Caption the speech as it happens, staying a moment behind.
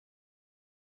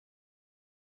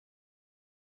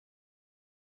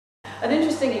An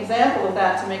interesting example of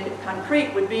that, to make it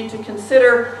concrete, would be to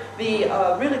consider the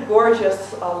really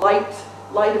gorgeous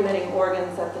light-emitting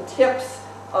organs at the tips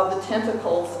of the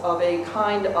tentacles of a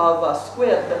kind of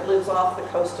squid that lives off the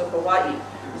coast of Hawaii.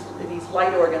 These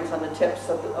light organs on the tips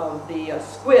of the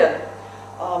squid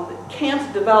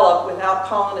can't develop without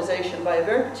colonization by a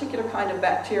very particular kind of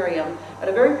bacterium at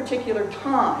a very particular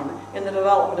time in the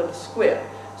development of the squid.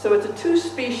 So it's a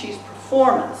two-species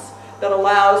performance that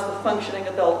allows the functioning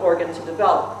adult organ to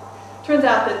develop. Turns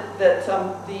out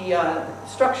that the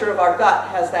structure of our gut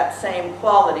has that same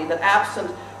quality, that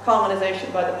absent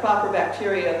colonization by the proper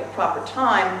bacteria at the proper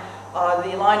time,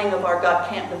 the lining of our gut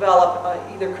can't develop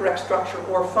either correct structure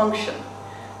or function.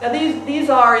 Now these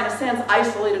are, in a sense,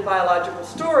 isolated biological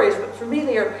stories, but for me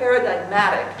they are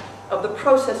paradigmatic of the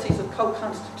processes of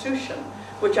co-constitution,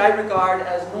 which I regard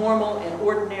as normal and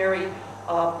ordinary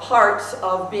parts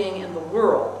of being in the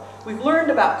world. We've learned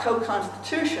about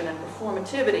co-constitution and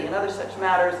performativity and other such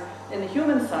matters in the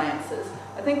human sciences.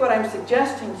 I think what I'm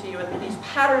suggesting to you is that these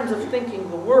patterns of thinking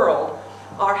the world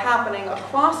are happening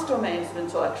across domains of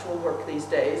intellectual work these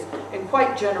days in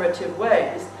quite generative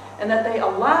ways, and that they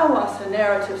allow us a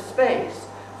narrative space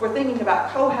for thinking about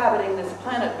cohabiting this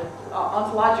planet with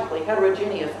ontologically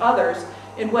heterogeneous others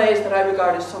in ways that I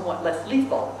regard as somewhat less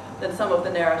lethal than some of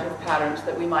the narrative patterns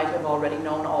that we might have already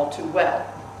known all too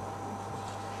well.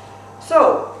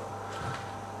 So,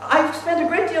 I've spent a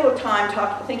great deal of time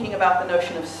thinking about the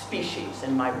notion of species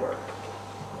in my work.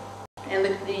 And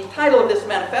the title of this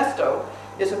manifesto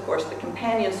is, of course, the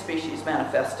Companion Species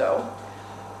Manifesto.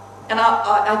 And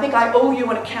I think I owe you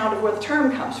an account of where the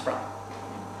term comes from.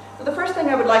 But the first thing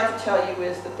I would like to tell you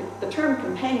is that the term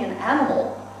companion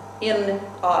animal in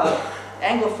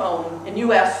Anglophone, in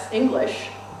US English,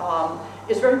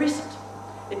 is very recent.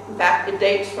 In fact, it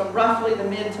dates from roughly the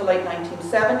mid to late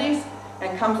 1970s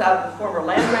and comes out of the former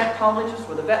land-grant colleges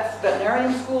where the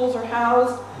veterinarian schools are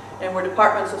housed and where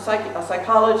departments of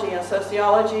psychology and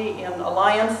sociology in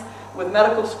alliance with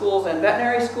medical schools and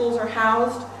veterinary schools are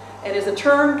housed, and is a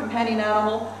term, companion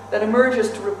animal, that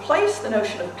emerges to replace the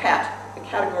notion of pet, the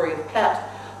category of pet,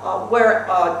 where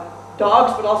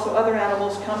dogs but also other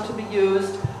animals come to be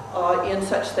used in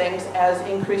such things as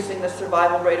increasing the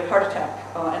survival rate of heart attack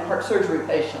and heart surgery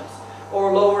patients,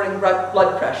 or lowering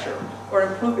blood pressure, or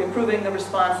improving the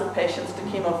response of patients to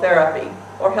chemotherapy,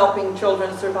 or helping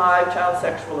children survive child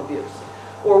sexual abuse,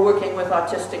 or working with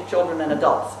autistic children and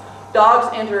adults. Dogs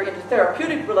enter into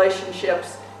therapeutic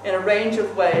relationships in a range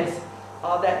of ways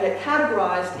that get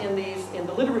categorized in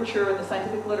the literature, the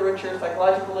scientific literature,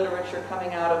 psychological literature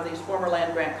coming out of these former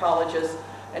land-grant colleges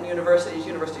and universities,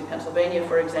 University of Pennsylvania,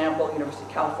 for example, University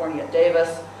of California at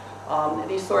Davis,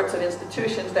 these sorts of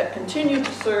institutions that continue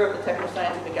to serve the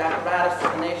technoscientific apparatus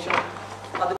of the nation.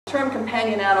 The term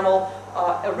companion animal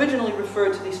originally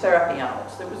referred to these therapy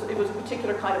animals. It was a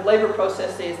particular kind of labor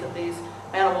processes that these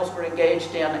animals were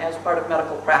engaged in as part of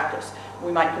medical practice.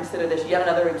 We might consider this yet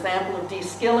another example of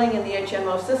de-skilling in the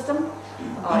HMO system.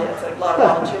 It's a lot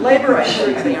of volunteer labor. I assure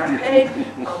you they aren't paid,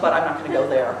 but I'm not going to go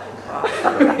there.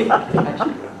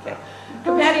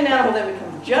 Companion animal then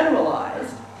becomes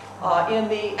generalized in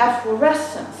the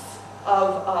efflorescence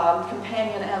of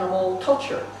companion animal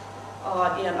culture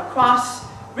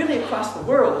really across the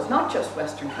world. It's not just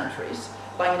Western countries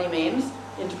by any means.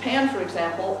 In Japan, for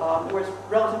example, where it's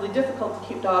relatively difficult to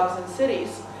keep dogs in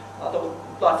cities, although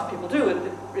lots of people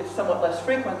do, it's somewhat less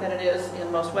frequent than it is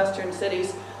in most Western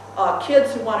cities.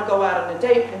 Kids who want to go out on a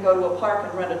date can go to a park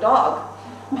and rent a dog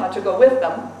to go with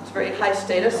them. It's a very high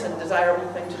status and desirable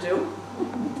thing to do.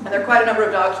 And there are quite a number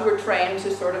of dogs who are trained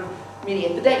to sort of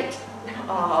mediate the date.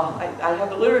 I have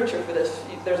the literature for this.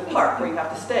 There's a park where you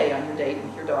have to stay on your date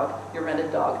with your dog, your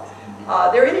rented dog.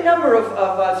 There are any number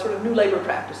of sort of new labor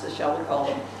practices, shall we call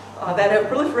them, that have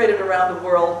proliferated around the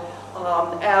world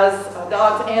as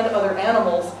dogs and other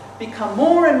animals become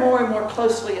more and more and more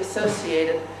closely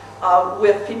associated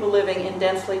with people living in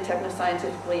densely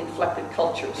technoscientifically inflected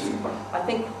cultures. I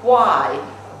think why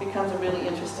becomes a really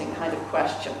interesting kind of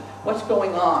question. What's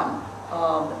going on?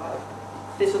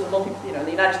 This is in the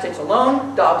United States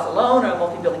alone, dogs alone are a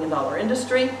multi-billion-dollar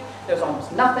industry. There's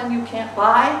almost nothing you can't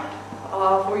buy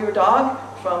for your dog,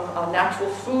 from natural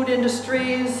food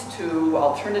industries to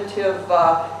alternative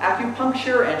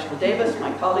acupuncture. Angela Davis,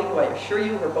 my colleague, who I assure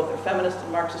you, both her feminist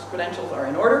and Marxist credentials are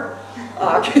in order,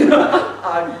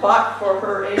 bought for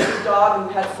her Asian dog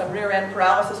who had some rear end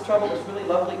paralysis trouble this really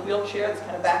lovely wheelchair. It's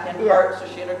kind of back end part so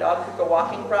she and her dog could go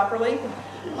walking properly.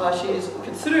 She's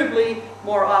considerably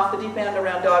more off the deep end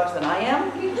around dogs than I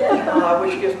am,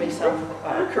 which gives me some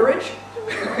courage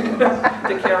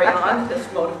to carry on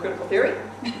this mode of critical theory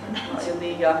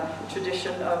the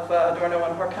tradition of Adorno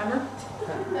and Horkheimer.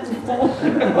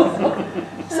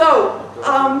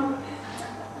 So,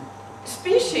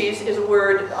 species is a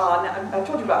word, I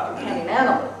told you about companion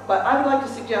animal, but I would like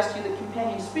to suggest to you that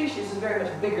companion species is very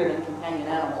much bigger than companion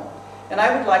animal. And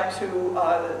I would like to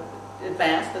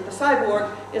advance that the cyborg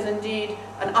is indeed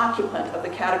an occupant of the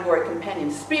category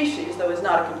companion species, though is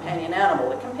not a companion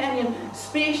animal. The companion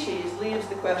species leaves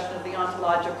the question of the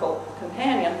ontological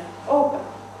companion open.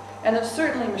 And that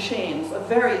certainly machines of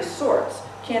various sorts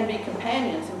can be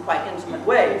companions in quite intimate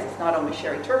ways. It's not only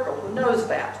Sherry Turkle who knows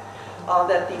that.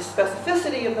 That the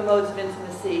specificity of the modes of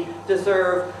intimacy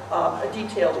deserve a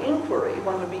detailed inquiry.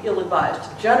 One would be ill-advised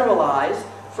to generalize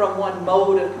from one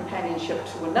mode of companionship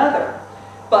to another.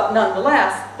 But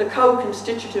nonetheless, the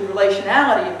co-constitutive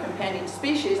relationality of companion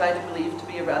species I believe to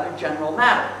be a rather general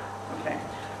matter. Okay?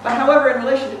 But however, in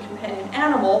relation to companion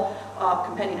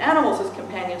animals as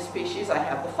companion species, I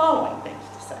have the following things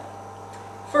to say.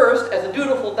 First, as a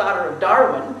dutiful daughter of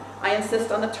Darwin, I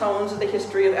insist on the tones of the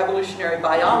history of evolutionary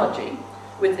biology,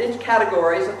 with its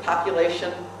categories of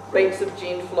population, rates of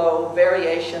gene flow,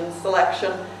 variation,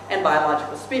 selection, and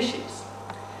biological species.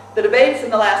 The debates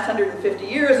in the last 150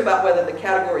 years about whether the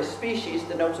category species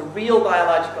denotes a real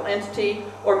biological entity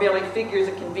or merely figures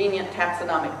a convenient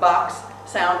taxonomic box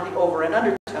sound the over and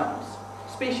undertones.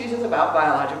 Species is about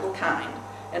biological kind,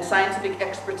 and scientific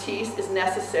expertise is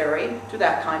necessary to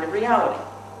that kind of reality.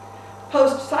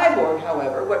 Post-cyborg,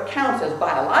 however, what counts as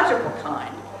biological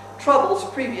kind troubles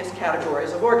previous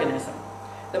categories of organism.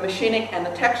 The machinic and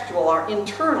the textual are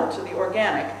internal to the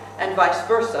organic, and vice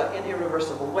versa in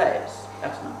irreversible ways.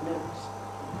 That's not news.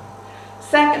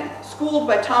 Second, schooled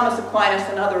by Thomas Aquinas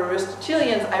and other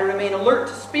Aristotelians, I remain alert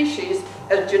to species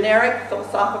as generic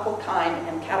philosophical kind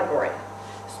and category.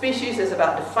 Species is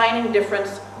about defining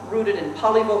difference rooted in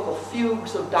polyvocal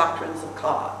fugues of doctrines of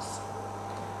cause.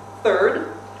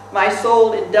 Third, my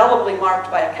soul indelibly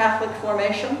marked by a Catholic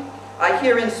formation, I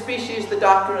hear in species the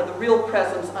doctrine of the real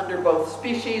presence under both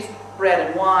species, bread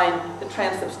and wine, the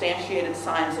transubstantiated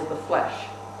signs of the flesh.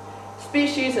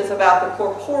 Species is about the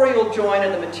corporeal join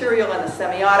of the material and the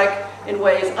semiotic in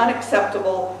ways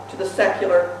unacceptable to the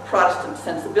secular Protestant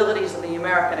sensibilities of the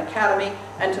American Academy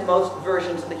and to most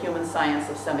versions of the human science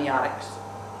of semiotics.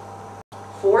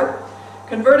 Fourth,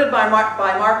 converted by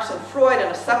Marx and Freud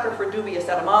and a sucker for dubious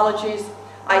etymologies,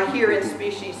 I hear in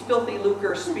species filthy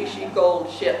lucre, specie, gold,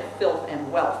 shit, filth,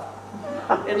 and wealth.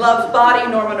 In Love's Body,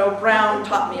 Norman O'Brown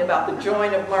taught me about the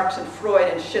join of Marx and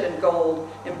Freud in shit and gold,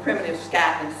 in primitive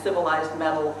scat and civilized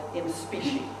metal in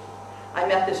specie. I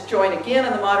met this join again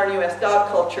in the modern US dog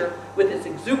culture with its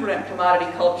exuberant commodity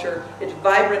culture, its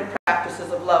vibrant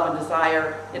practices of love and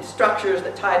desire, its structures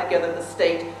that tie together the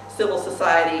state, civil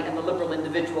society, and the liberal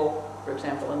individual, for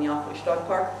example, in the off-leash dog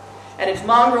park, and its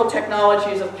mongrel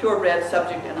technologies of purebred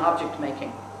subject and object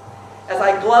making. As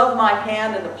I glove my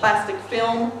hand in the plastic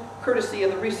film, courtesy of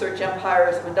the research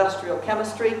empires of industrial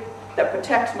chemistry that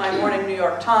protects my morning New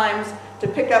York Times, to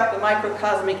pick up the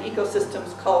microcosmic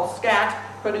ecosystems called scat,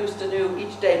 produced anew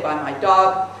each day by my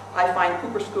dog, I find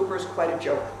Cooper Scoopers quite a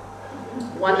joke.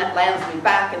 One that lands me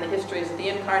back in the histories of the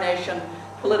incarnation,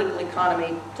 political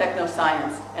economy,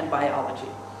 technoscience, and biology.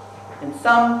 In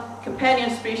sum, companion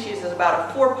species is about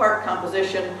a four-part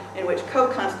composition in which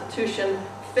co-constitution,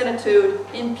 finitude,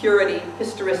 impurity,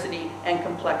 historicity, and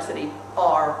complexity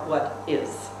are what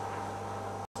is.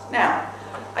 Now,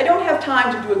 I don't have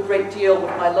time to do a great deal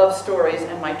with my love stories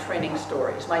and my training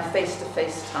stories, my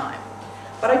face-to-face time.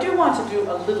 But I do want to do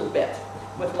a little bit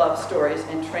with love stories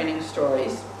and training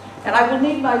stories, and I will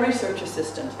need my research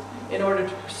assistant in order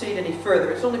to proceed any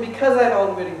further. It's only because I've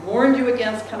already warned you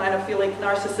against kinophilic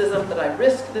narcissism that I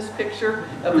risk this picture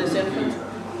of this infant.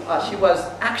 She was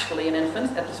actually an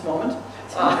infant at this moment.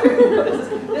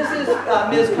 This is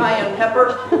Ms. Cayenne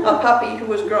Pepper, a puppy who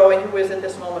was growing, who is at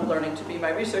this moment learning to be my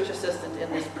research assistant in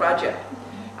this project.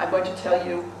 I'm going to tell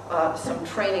you some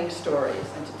training stories,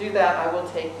 and to do that I will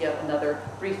take yet another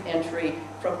brief entry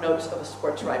from Notes of a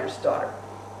Sports Writer's Daughter.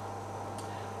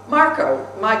 Marco,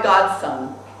 my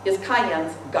godson, is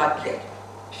Cayenne's god kid.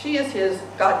 She is his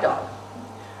god dog.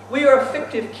 We are a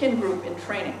fictive kin group in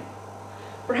training.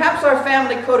 Perhaps our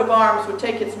family coat of arms would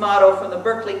take its motto from the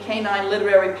Berkeley Canine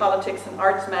Literary Politics and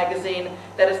Arts magazine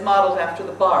that is modeled after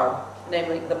the Barb,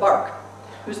 namely the Bark,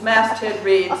 whose masthead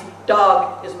reads,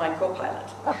 "Dog is my co-pilot."